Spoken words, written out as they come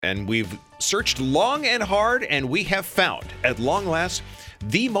And we've searched long and hard, and we have found, at long last,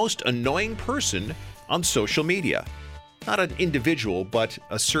 the most annoying person on social media. Not an individual, but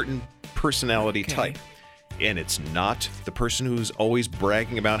a certain personality type. And it's not the person who's always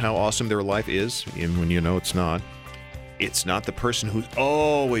bragging about how awesome their life is, even when you know it's not. It's not the person who's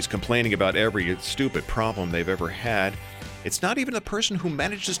always complaining about every stupid problem they've ever had. It's not even the person who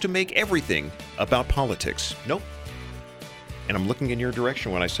manages to make everything about politics. Nope. And I'm looking in your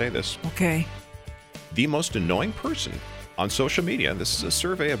direction when I say this. Okay. The most annoying person on social media, this is a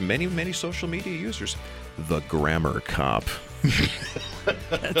survey of many, many social media users, the grammar cop.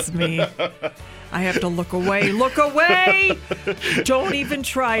 That's me. I have to look away. Look away! Don't even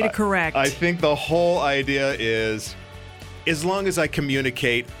try to correct. I think the whole idea is, as long as I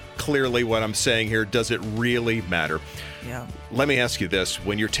communicate clearly what I'm saying here, does it really matter? Yeah. Let me ask you this.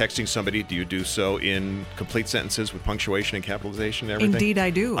 When you're texting somebody, do you do so in complete sentences with punctuation and capitalization and everything? Indeed, I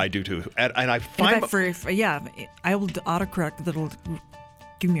do. I do too. And I find... I will autocorrect that'll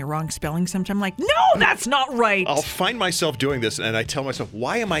give me a wrong spelling sometime. I'm like, no, that's not right. I'll find myself doing this, and I tell myself,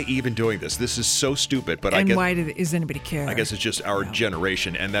 why am I even doing this? This is so stupid. But why does anybody care? I guess it's just our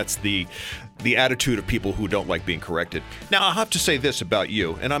generation, and that's the attitude of people who don't like being corrected. Now, I'll have to say this about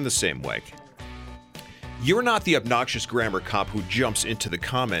you, and I'm the same way. You're not the obnoxious grammar cop who jumps into the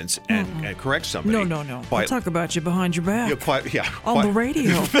comments and corrects somebody. No. I'll talk about you behind your back. On the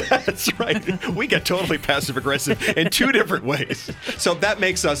radio. That's right. We get totally passive-aggressive in two different ways. So that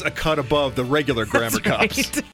makes us a cut above the regular grammar cops. Right.